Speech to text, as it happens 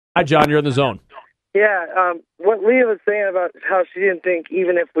Hi, John. You're in the zone. Yeah, what Leah was saying about how she didn't think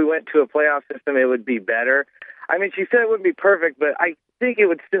even if we went to a playoff system, it would be better. I mean, she said it wouldn't be perfect, but I think it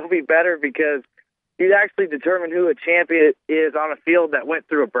would still be better because you'd actually determine who a champion is on a field that went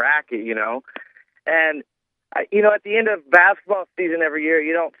through a bracket, And, at the end of basketball season every year,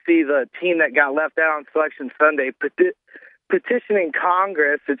 you don't see the team that got left out on Selection Sunday petitioning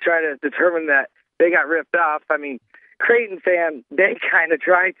Congress to try to determine that they got ripped off. I mean, Creighton fan, they kind of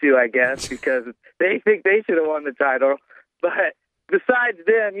try to, I guess, because they think they should have won the title. But besides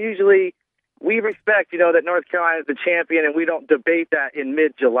them, usually we respect, that North Carolina is the champion, and we don't debate that in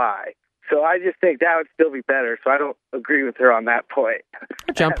mid-July. So I just think that would still be better. So I don't agree with her on that point.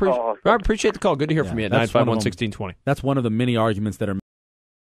 John, appreciate the call. Good to hear from you at 951-1620. That's one of the many arguments that are.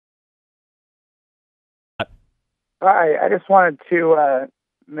 Hi, I just wanted to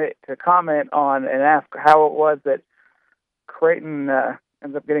comment on and ask how it was that Creighton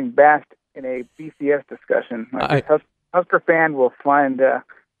ends up getting bashed in a BCS discussion. Husker fan will find a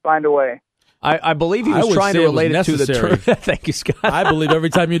way. I believe he was trying to relate it to the term. Thank you, Scott. I believe every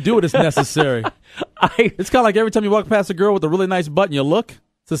time you do it, it's necessary. It's kind of like every time you walk past a girl with a really nice butt and you look.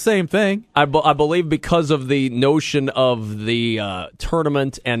 It's the same thing. I believe because of the notion of the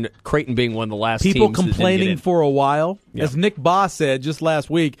tournament and Creighton being one of the last people teams complaining for a while. Yep. As Nick Boss said just last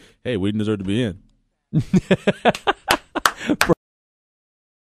week, hey, we didn't deserve to be in.